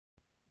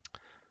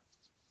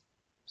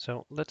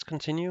So let's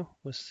continue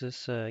with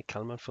this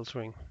Kalman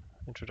filtering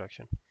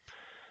introduction.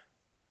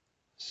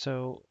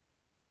 So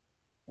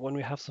when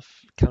we have the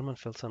Kalman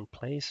filter in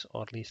place,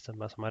 or at least a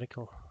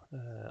mathematical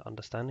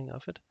understanding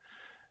of it,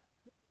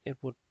 it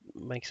would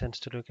make sense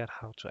to look at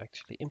how to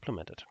actually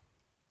implement it.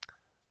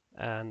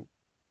 And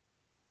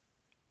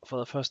for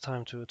the first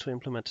time to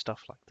implement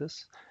stuff like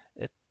this,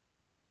 it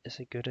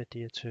is a good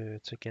idea to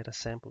get a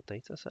sample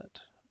data set,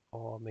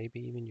 or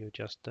maybe even you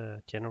just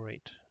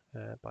generate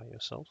by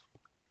yourself.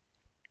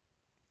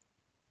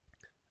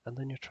 And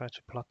then you try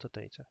to plot the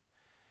data.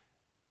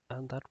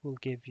 And that will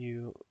give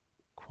you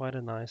quite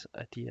a nice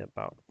idea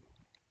about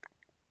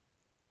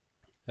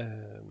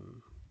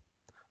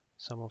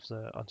some of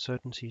the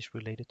uncertainties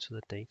related to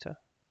the data.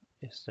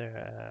 Is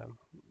there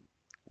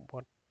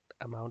what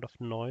amount of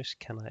noise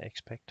can I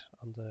expect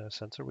on the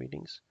sensor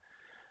readings?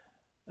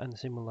 And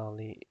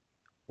similarly,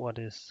 what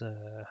is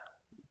the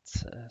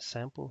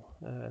sample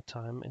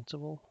time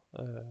interval?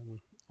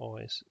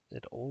 Or is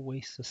it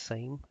always the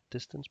same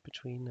distance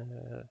between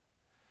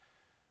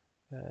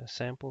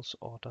samples,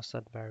 or does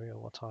that vary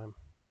over time?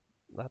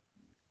 That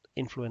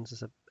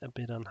influences a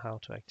bit on how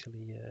to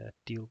actually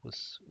deal with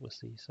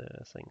these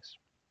things.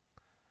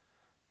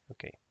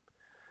 Okay,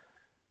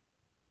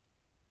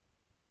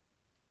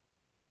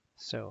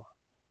 so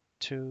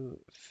to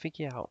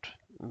figure out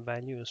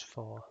values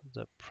for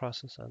the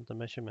process and the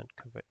measurement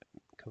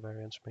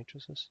covariance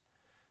matrices,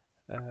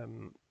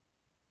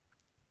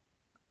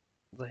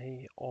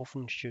 they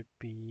often should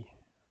be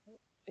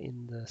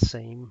in the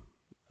same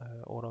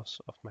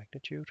orders of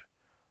magnitude,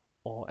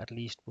 or at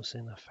least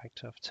within a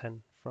factor of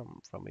 10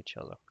 from each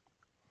other.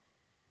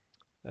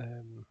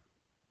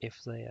 If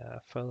they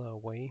are further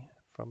away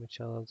from each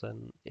other,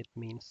 then it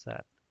means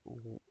that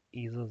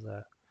either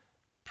the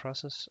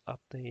process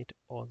update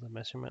or the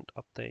measurement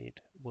update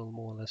will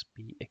more or less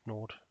be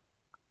ignored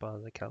by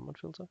the Kalman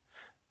filter,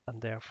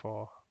 and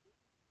therefore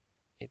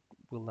it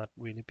will not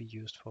really be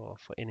used for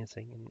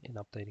anything in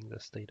updating the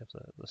state of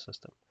the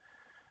system.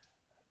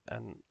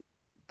 And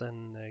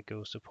then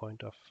goes the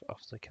point of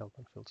the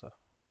Kalman filter.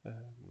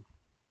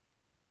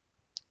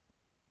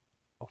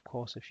 Of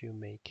course, if you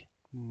make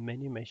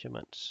many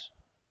measurements,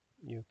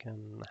 you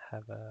can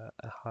have a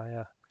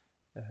higher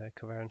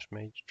covariance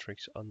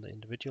matrix on the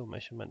individual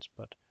measurements,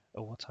 but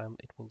over time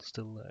it will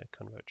still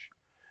converge.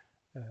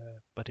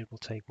 But it will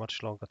take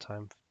much longer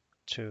time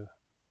to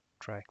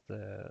track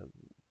the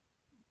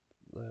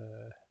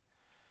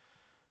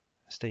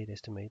state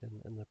estimate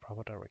in the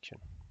proper direction.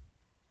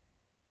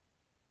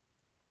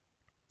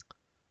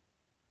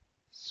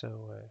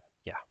 So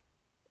yeah,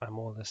 I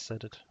more or less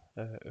said it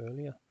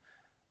earlier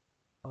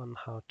on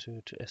how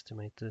to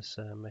estimate this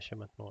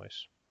measurement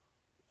noise.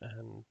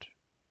 And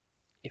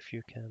if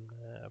you can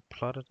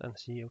plot it and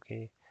see,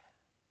 okay,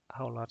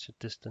 how large a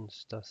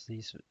distance does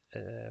these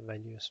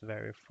values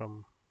vary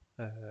from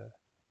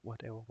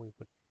whatever we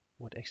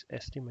would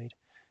estimate,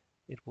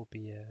 it will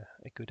be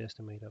a good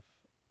estimate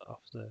of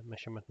the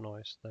measurement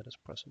noise that is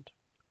present.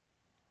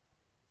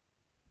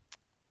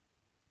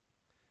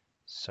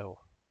 So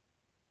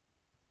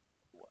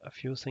a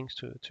few things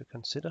to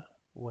consider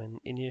when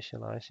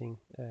initializing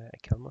a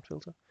Kalman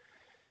filter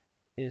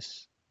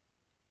is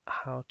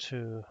how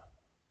to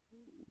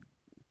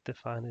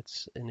define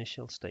its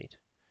initial state.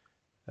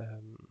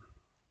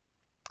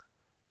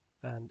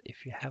 And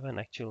if you have an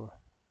actual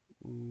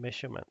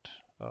measurement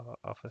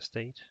of a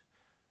state,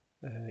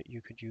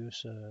 you could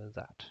use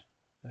that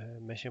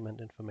measurement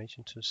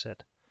information to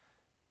set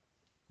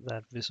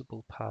that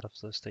visible part of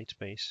the state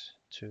space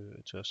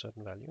to a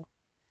certain value.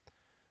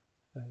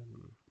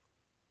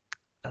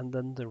 And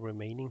then the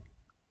remaining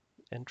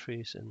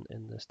entries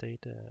in the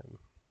state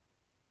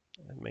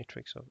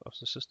matrix of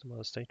the system, or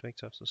the state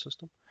vector of the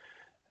system,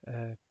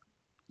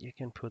 you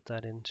can put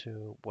that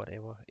into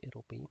whatever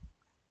it'll be.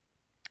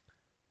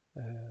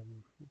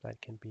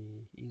 That can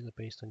be either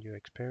based on your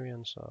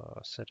experience,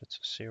 or set it to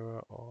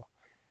 0, or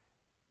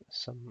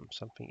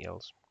something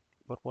else.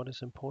 But what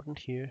is important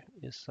here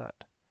is that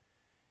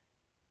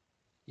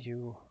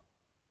you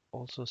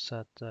also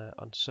set the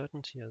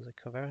uncertainty as a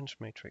covariance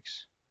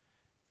matrix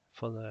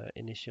for the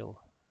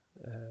initial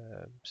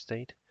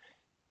state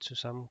to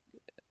some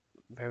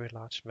very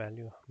large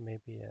value,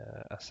 maybe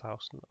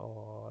 1,000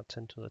 or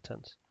 10 to the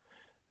 10th,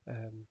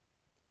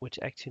 which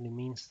actually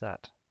means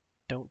that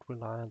don't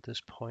rely on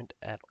this point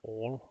at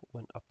all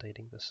when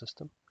updating the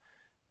system.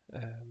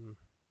 And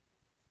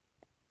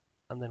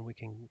then we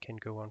can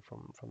go on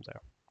from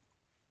there.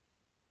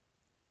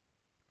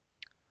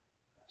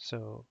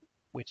 So,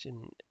 which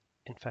in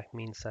fact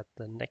means that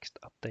the next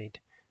update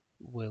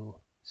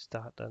will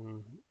start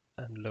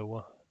and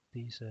lower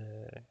these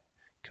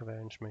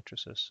covariance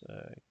matrices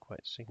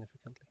quite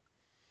significantly.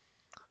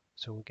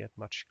 So we get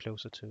much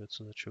closer to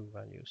the true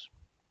values.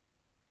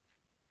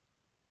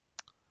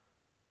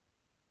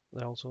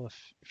 There are also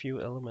a few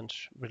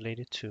elements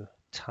related to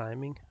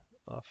timing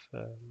of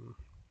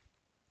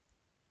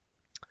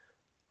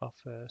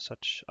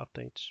such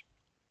updates,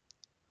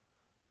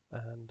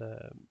 and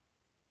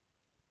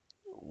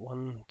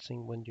one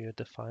thing when you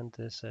define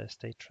this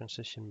state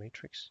transition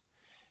matrix,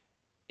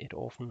 it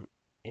often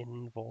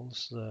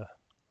involves the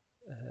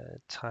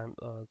time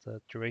or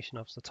the duration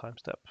of the time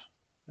step.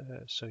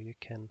 So you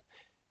can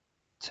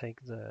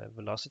take the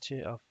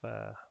velocity of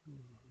a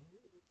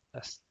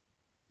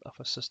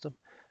system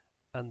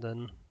and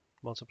then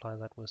multiply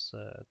that with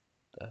the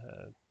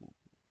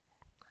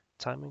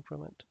time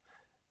increment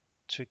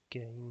to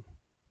gain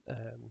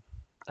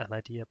an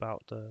idea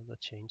about the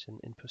change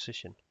in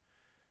position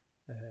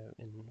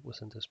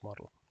within this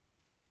model.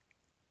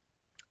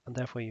 And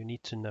therefore you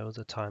need to know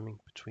the timing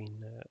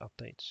between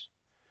updates.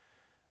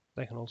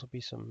 There can also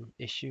be some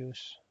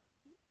issues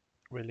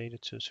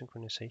related to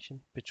synchronization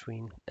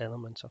between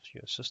elements of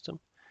your system,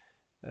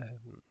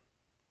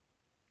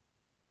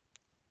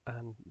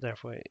 and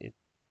therefore it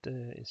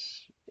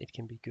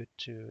can be good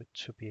to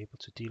be able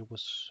to deal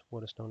with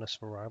what is known as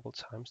variable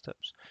time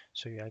steps.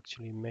 So you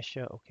actually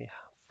measure, okay,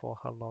 for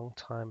how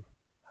much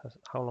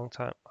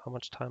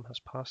time has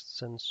passed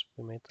since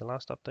we made the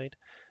last update,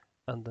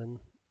 and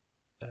then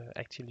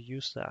actually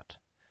use that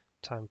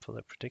time for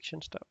the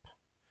prediction step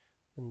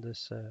in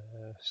this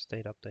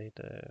state update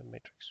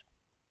matrix.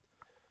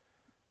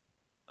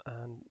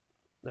 And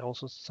there's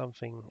also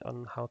something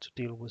on how to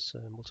deal with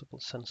multiple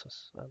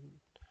sensors, and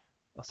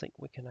I think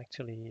we can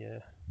actually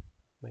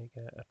make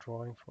a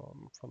drawing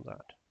from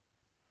that.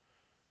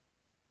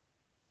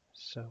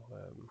 So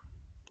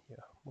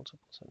yeah,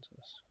 multiple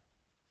sensors.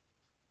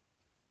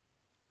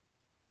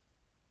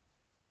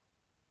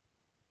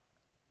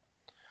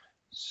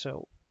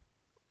 So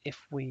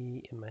if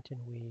we imagine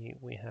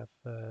we have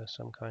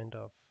some kind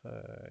of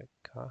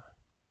car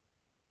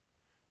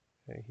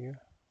here,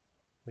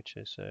 which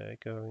is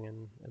going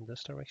in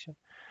this direction,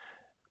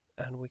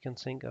 and we can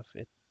think of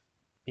it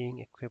being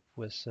equipped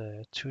with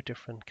two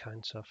different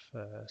kinds of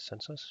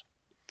sensors,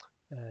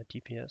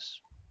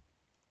 GPS,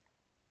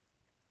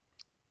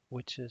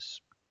 which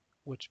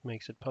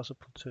makes it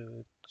possible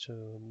to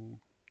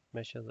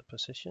measure the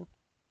position,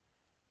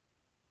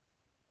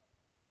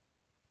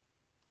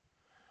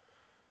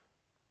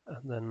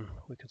 and then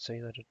we could say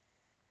that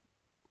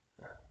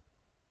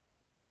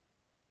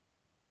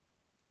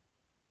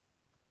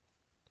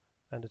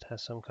it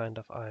has some kind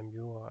of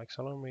IMU or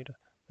accelerometer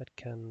that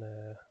can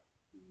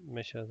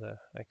measure the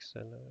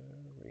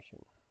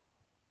acceleration.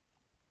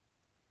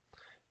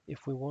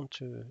 If we want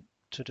to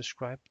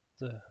describe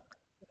the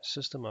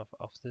system of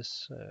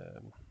this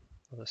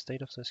or the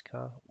state of this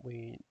car,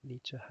 we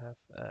need to have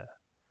a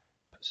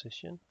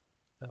position,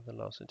 a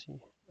velocity,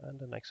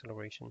 and an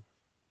acceleration,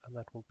 and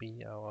that will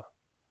be our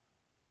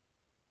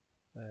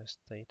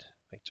state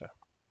vector.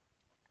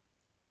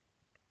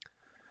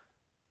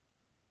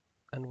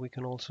 And we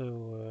can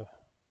also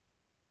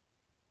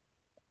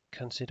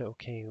consider,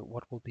 okay,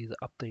 what will be the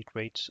update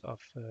rates of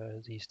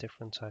these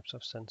different types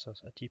of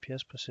sensors. A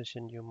GPS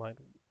position, you might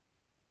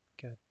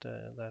get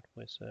that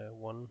with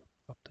 1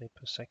 update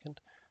per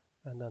second,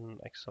 and an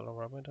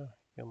accelerometer,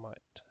 you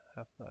might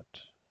have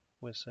that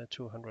with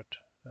 200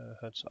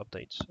 hertz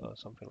updates or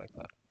something like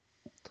that.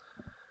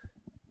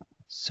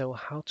 So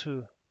how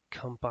to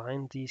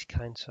combine these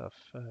kinds of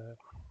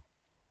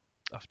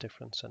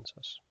different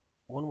sensors?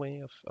 One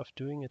way of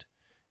doing it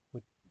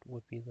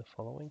would be the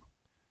following.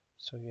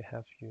 So you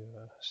have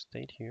your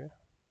state here,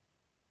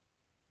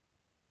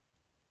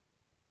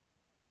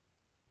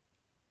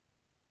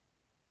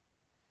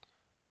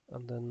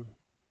 and then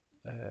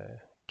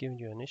given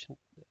your initial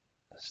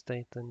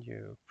state, then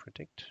you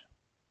predict.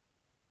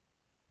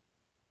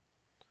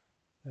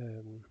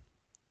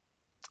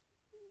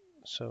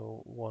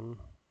 So one,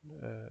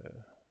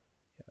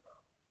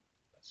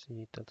 let's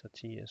see, delta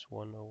t is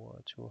 1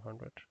 over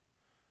 200.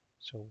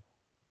 So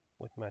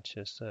it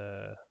matches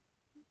the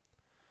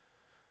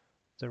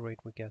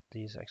rate we get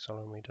these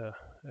accelerometer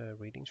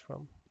readings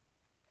from.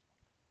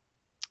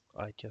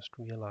 I just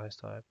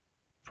realized I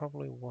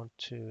probably want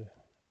to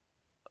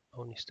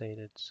only state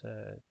it's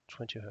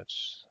 20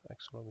 hertz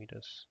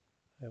accelerometers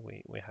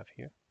we have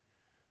here.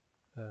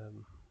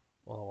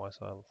 Otherwise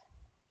I'll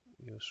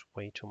use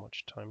way too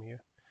much time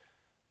here.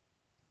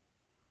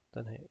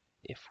 Then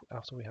if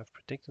after we have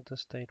predicted the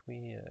state,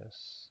 we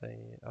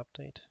say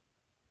update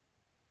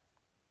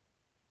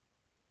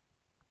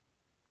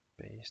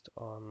based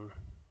on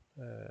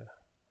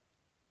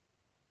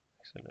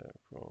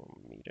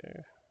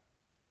accelerometer,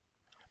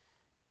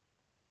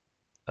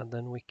 and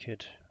then we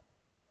could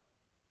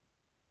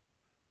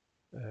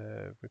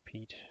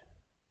repeat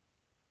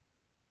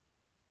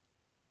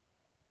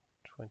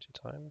 20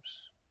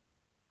 times,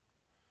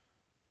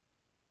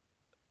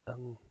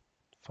 and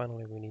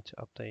finally we need to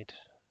update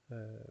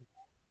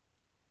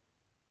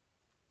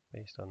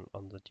based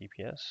on the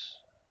GPS,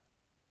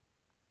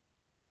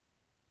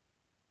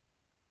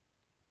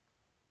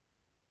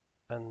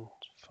 and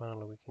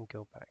finally we can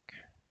go back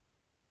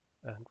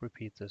and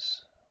repeat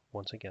this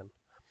once again.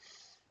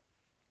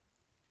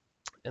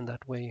 In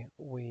that way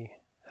we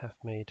have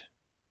made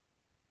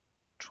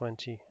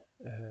 20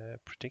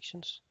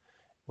 predictions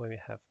where we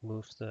have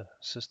moved the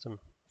system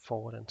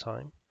forward in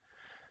time,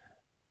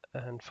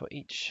 and for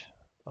each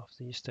of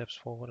these steps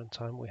forward in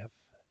time, we have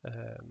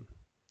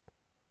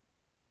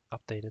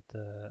updated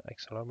the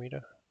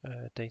accelerometer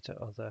data,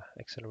 or the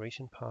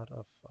acceleration part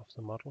of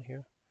the model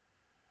here.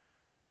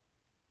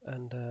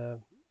 And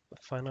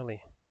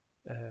finally,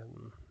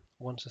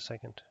 once a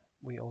second,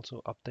 we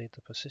also update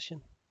the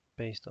position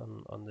based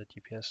on the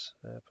GPS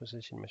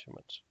position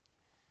measurements.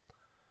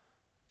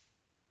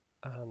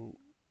 And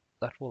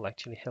that will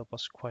actually help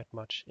us quite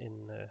much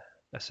in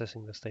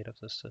assessing the state of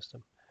the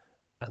system.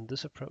 And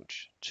this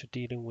approach to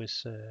dealing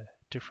with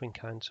different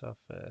kinds of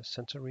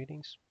sensor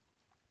readings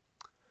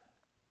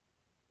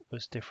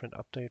with different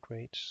update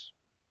rates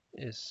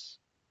is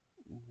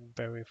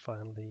very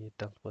finely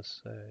dealt with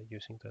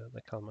using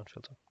the Kalman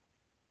filter.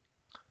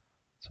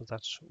 So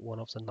that's one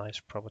of the nice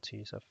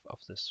properties of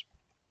this.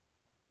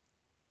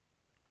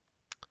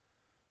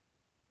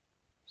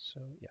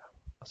 So yeah,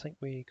 I think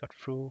we got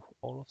through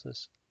all of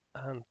this,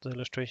 and the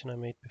illustration I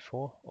made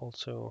before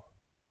also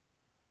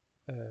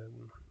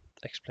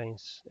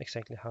explains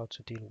exactly how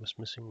to deal with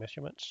missing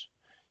measurements.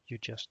 You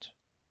just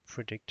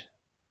predict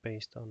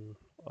based on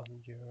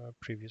your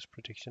previous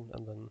prediction,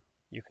 and then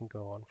you can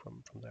go on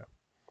from there.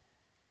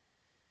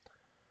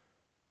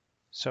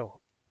 So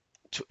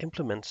to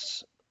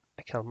implement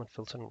a Kalman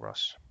filter in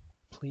ROS,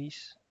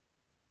 please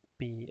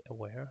be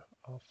aware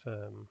of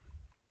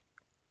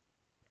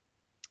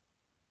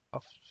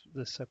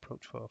this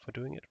approach for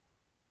doing it.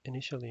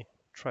 Initially,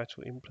 try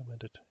to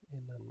implement it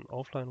in an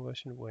offline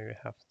version where you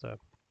have the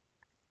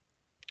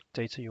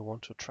data you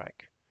want to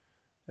track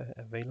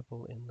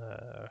available in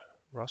a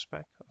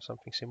ROS-back or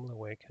something similar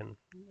where you can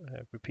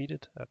repeat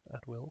it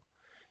at will.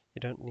 You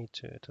don't need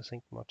to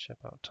think much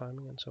about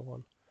timing and so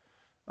on.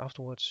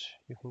 Afterwards,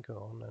 you can go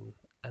on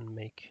and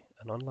make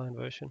an online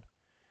version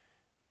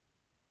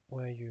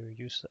where you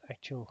use the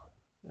actual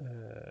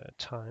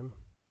time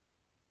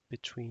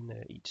between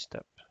each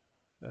step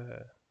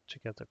to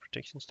get the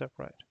prediction step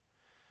right.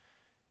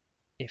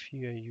 If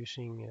you are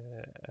using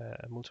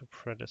a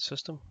multi-threaded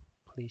system,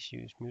 please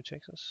use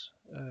mutexes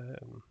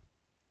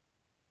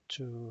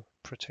to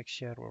protect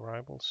shared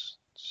variables,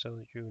 so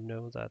you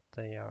know that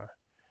they are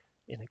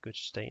in a good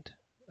state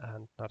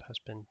and not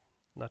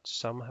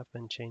some have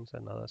been changed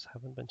and others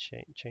haven't been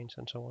changed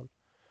and so on.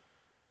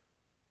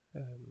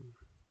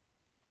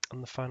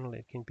 And finally,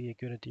 it can be a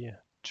good idea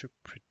to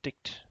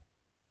predict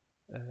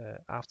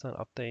after an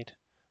update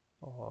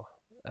or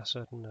a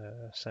certain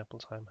sample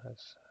time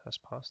has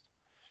passed.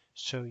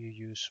 So you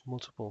use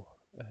multiple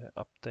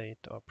update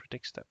or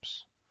predict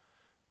steps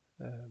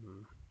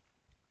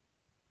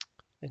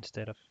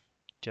instead of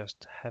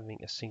just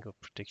having a single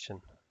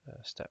prediction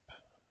step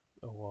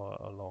over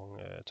a long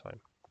time.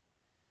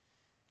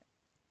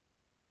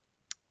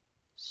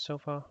 So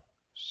far,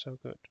 so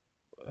good.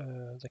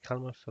 The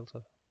Kalman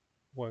filter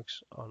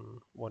works on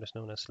what is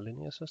known as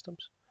linear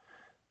systems,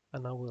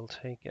 and now we'll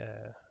take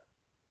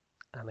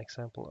an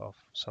example of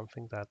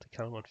something that the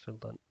Kalman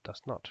filter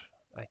does not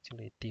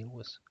actually deal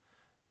with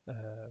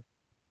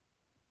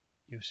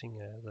using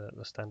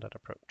the standard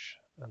approach.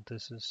 And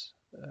this is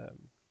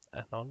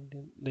a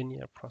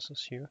non-linear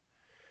process here,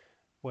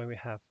 where we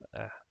have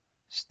a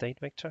state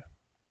vector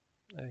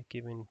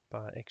given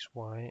by x,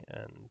 y,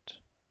 and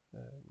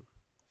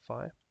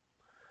phi.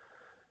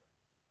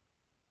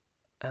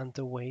 And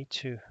the way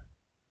to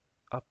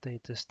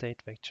update the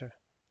state vector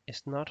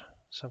is not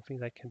something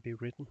that can be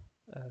written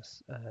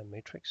as a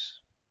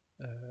matrix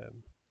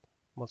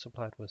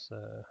multiplied with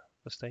the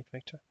state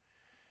vector.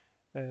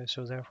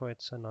 So therefore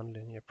it's a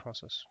nonlinear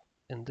process.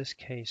 In this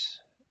case,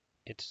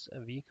 it's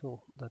a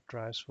vehicle that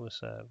drives with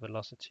a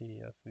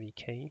velocity of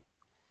vk,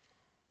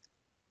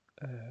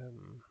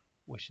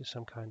 which is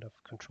some kind of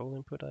control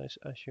input, I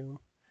assume,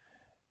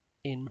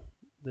 in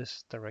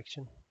this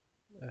direction,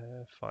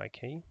 phi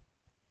k.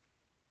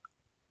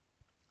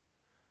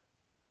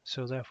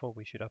 So therefore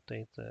we should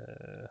update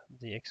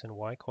the x and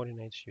y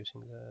coordinates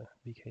using the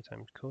vk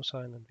times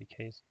cosine and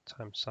vk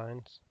times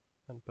sine,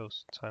 and both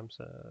times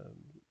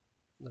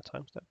the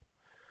time step.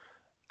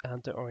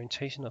 And the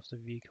orientation of the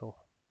vehicle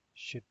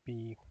should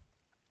be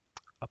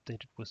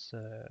updated with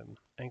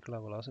angular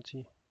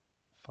velocity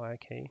phi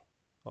k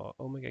or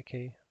omega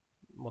k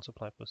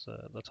multiplied with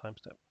the time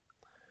step.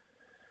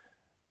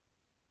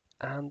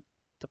 And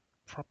the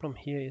problem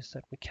here is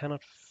that we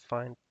cannot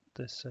find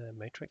this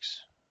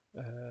matrix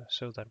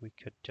so that we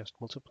could just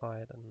multiply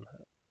it and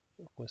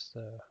with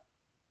the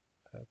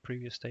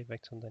previous state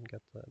vector and then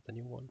get the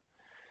new one.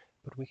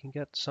 But we can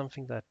get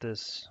something that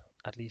is,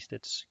 at least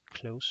it's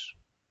close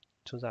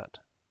to that,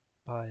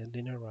 by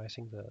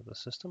linearizing the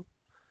system.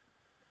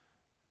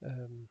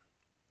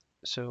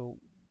 So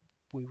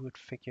we would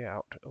figure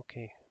out,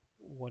 okay,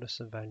 what is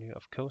the value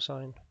of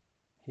cosine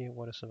here,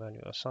 what is the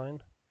value of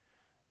sine,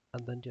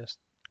 and then just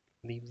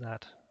leave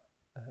that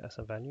as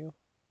a value,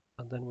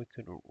 and then we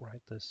could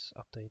write this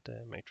update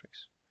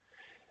matrix.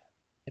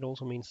 It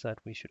also means that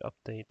we should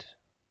update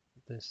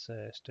this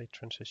state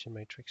transition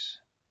matrix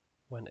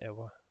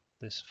whenever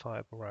this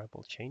phi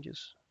variable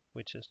changes,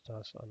 which it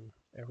does on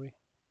every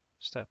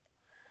step.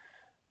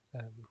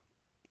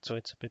 So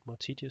it's a bit more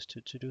tedious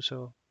to do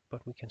so,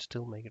 but we can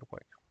still make it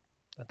work.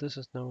 And this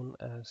is known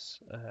as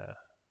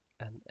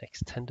an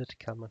extended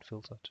Kalman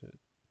filter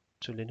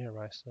to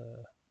linearize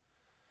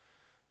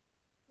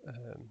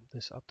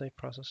this update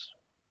process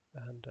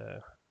and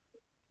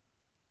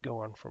go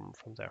on from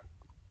there.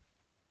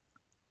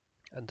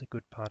 And the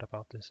good part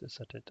about this is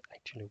that it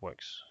actually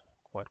works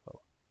quite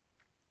well.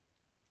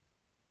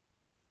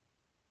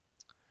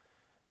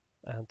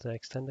 And the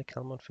extended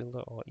Kalman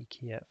filter, or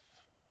EKF,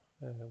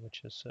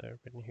 which is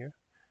written here,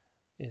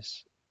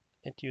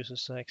 it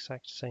uses the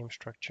exact same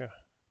structure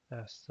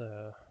as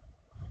the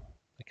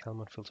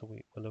Kalman filter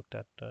we looked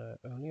at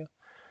earlier.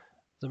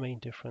 The main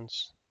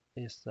difference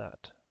is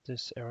that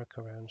this error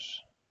covariance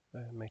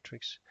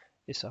matrix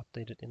is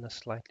updated in a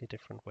slightly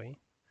different way,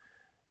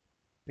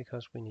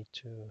 because we need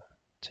to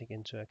take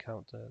into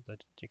account the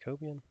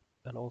Jacobian,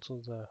 and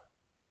also the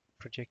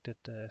projected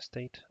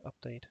state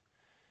update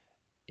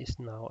is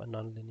now a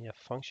nonlinear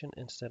function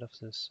instead of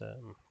this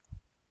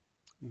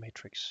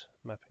matrix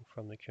mapping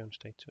from the current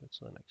state to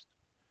the next.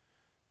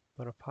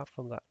 But apart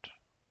from that,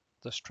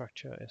 the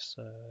structure is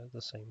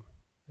the same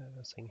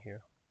thing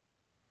here.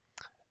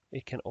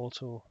 It can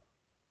also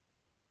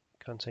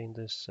contain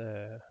this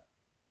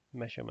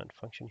measurement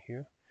function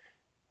here,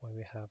 where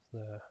we have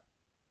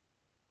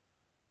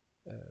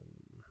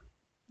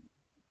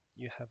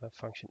you have a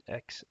function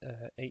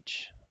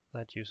h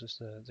that uses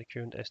the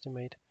current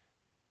estimate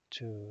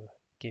to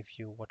give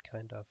you what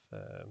kind of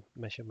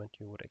measurement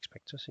you would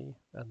expect to see,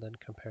 and then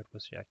compared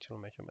with the actual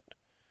measurement.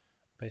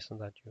 Based on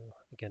that, you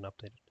again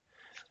update it.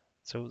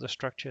 So the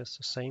structure is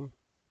the same,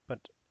 but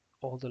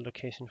all the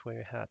locations where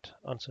you had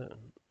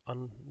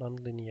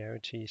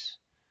non-linearities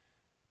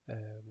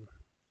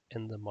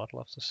in the model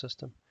of the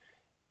system,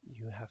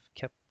 you have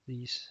kept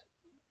these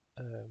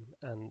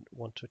and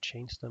want to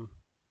change them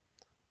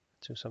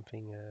to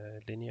something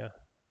linear.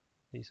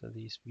 These are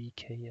these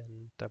VK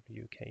and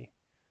WK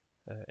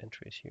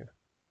entries here.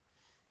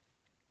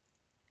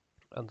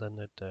 And then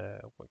it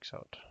works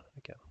out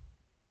again.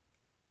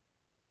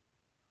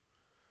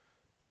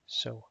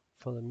 So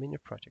for the mini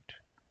project,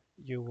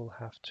 you will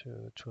have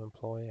to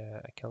employ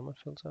a Kalman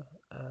filter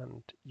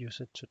and use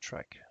it to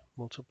track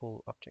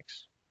multiple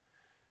objects.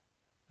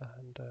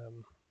 And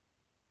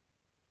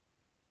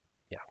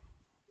yeah,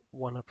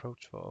 one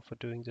approach for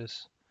doing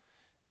this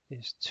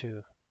is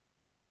to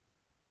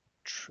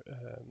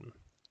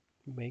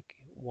make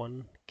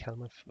one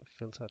Kalman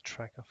filter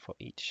tracker for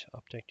each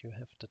object you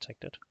have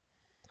detected.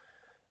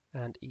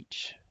 And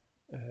each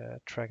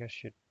tracker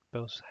should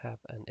both have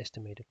an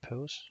estimated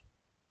pose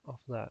of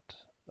that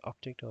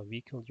object or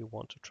vehicle you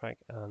want to track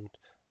and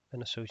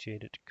an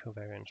associated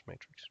covariance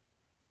matrix.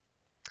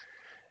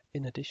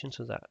 In addition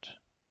to that,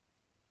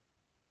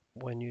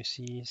 when you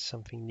see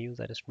something new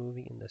that is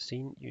moving in the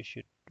scene, you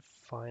should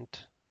find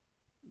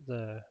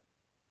the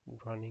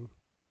running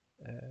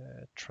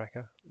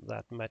tracker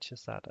that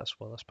matches that as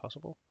well as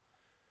possible,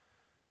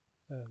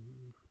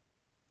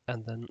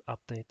 and then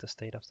update the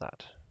state of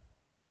that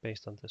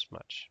based on this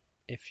match.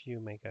 If you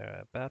make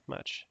a bad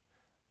match,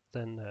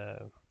 then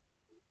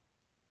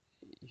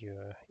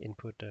your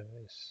input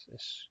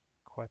is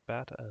quite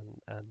bad,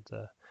 and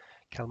the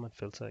Kalman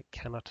filter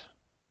cannot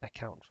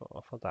account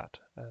for that,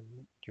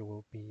 and you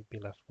will be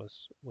left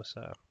with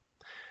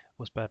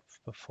bad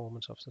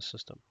performance of the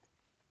system.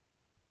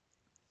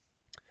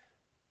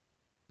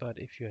 But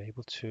if you're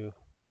able to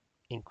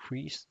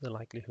increase the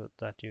likelihood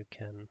that you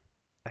can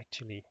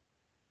actually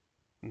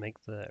make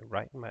the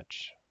right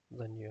match,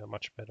 then you're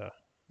much better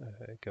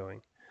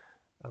going.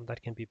 And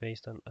that can be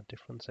based on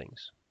different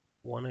things.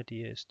 One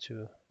idea is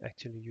to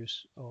actually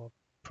use or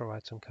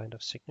provide some kind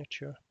of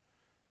signature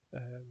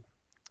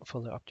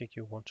for the object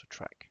you want to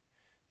track.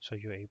 So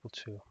you're able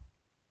to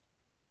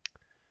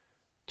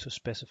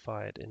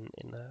specify it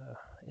in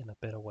a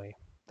better way.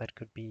 That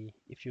could be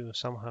if you're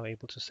somehow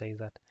able to say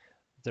that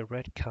the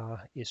red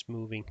car is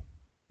moving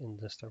in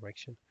this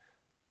direction,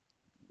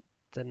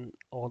 then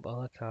all the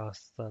other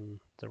cars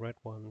than the red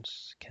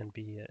ones can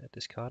be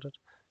discarded,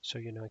 so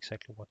you know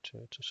exactly what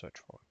to search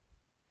for.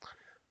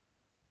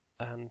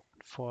 And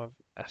for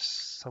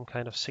some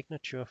kind of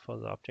signature for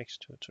the objects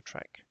to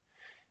track,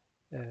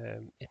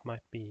 it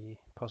might be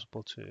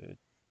possible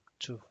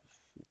to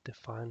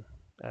define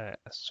a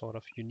sort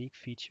of unique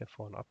feature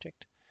for an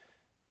object.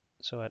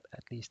 So at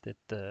least it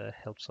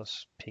helps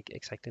us pick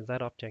exactly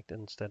that object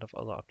instead of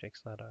other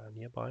objects that are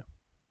nearby.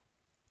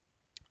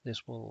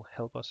 This will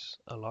help us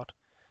a lot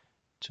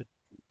to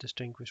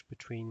distinguish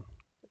between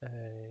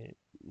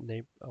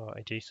or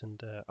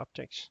adjacent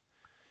objects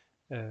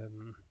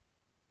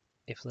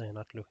if they're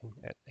not looking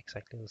at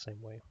exactly the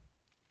same way.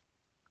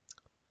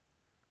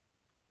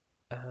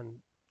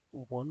 And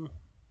one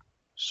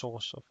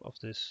source of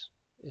this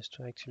is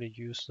to actually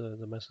use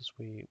the methods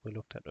we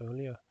looked at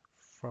earlier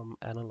from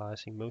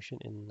analyzing motion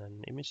in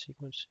an image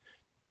sequence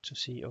to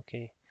see,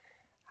 okay,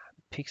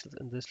 pixels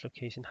in this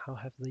location, how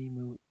have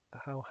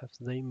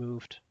they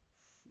moved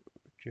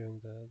during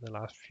the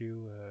last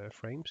few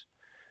frames,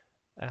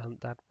 and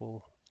that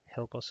will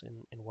help us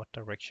in what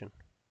direction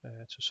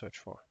to search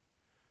for.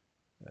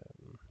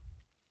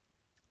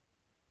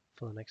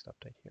 for the next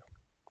update here.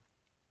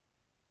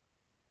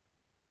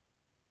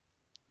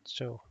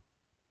 So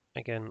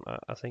again,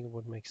 I think it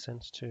would make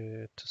sense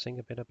to think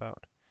a bit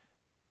about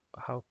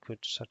how could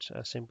such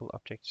a simple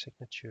object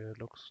signature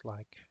looks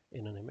like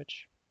in an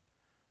image.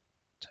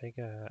 Take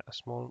a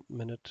small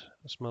minute,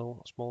 a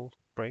small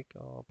break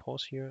or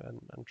pause here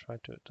and try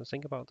to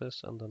think about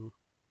this, and then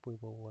we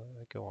will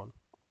go on.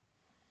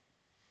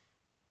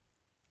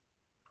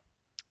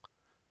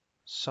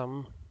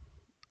 Some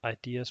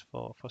ideas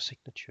for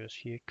signatures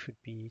here could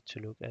be to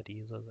look at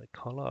either the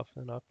color of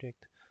an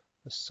object,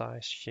 the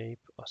size, shape,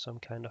 or some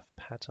kind of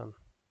pattern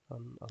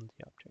on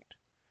the object.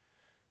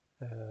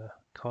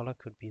 Color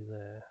could be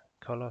the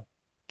color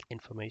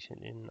information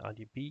in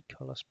RGB,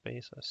 color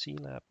space, or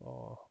CLAB,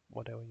 or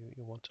whatever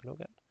you want to look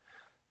at.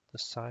 The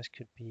size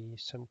could be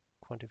some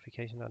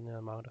quantification on the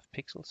amount of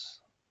pixels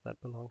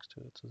that belongs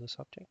to this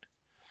object.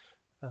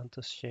 And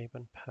the shape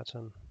and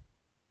pattern,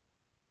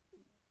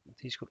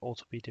 these could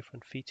also be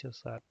different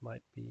features that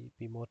might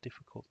be more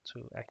difficult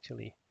to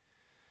actually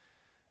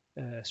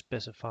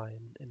specify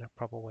in a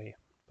proper way.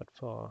 But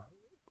for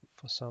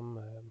some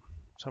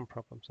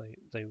problems,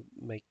 they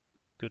make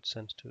good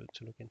sense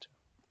to look into.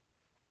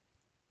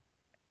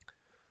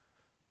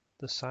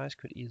 The size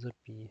could either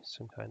be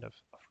some kind of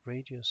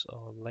radius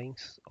or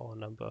length or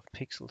number of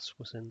pixels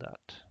within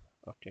that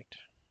object.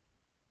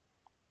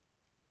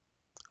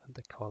 And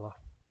the color,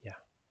 yeah,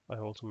 I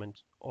also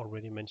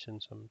already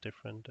mentioned some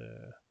different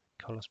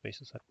color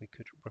spaces that we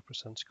could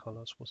represent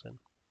colors within.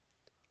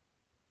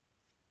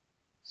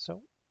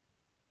 So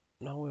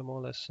now we're more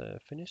or less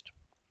finished.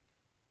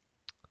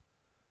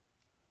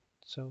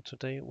 So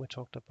today we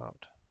talked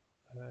about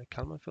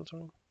Kalman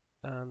filtering,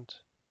 and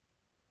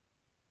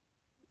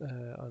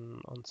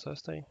on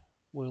Thursday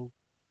we'll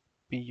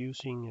be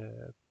using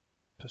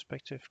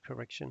perspective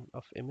correction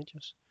of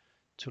images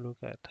to look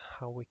at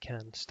how we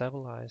can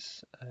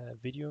stabilize a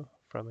video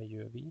from a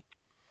UAV,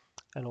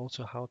 and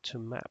also how to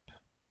map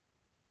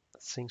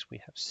things we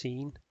have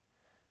seen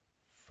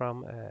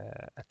from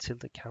a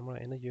tilted camera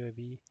in a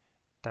UAV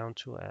down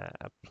to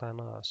a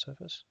planar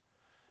surface.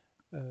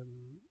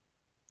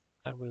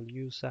 I will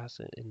use that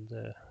in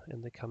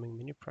the coming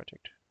mini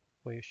project,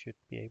 where you should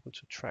be able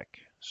to track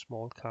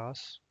small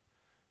cars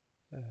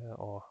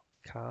or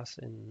cars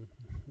in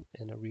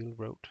a real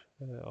road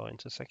or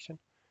intersection,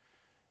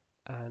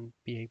 and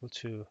be able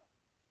to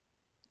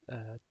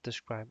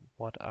describe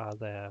what are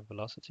their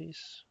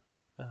velocities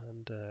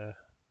and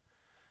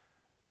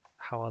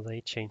how are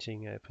they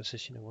changing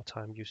position over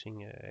time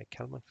using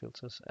Kalman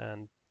filters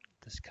and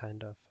this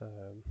kind of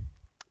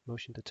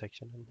motion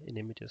detection in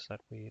images that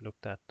we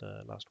looked at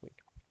last week.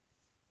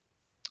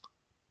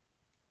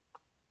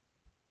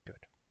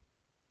 Good.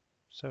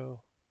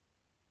 So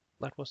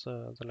that was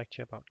the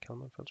lecture about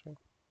Kalman filtering.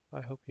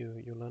 I hope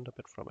you learned a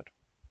bit from it.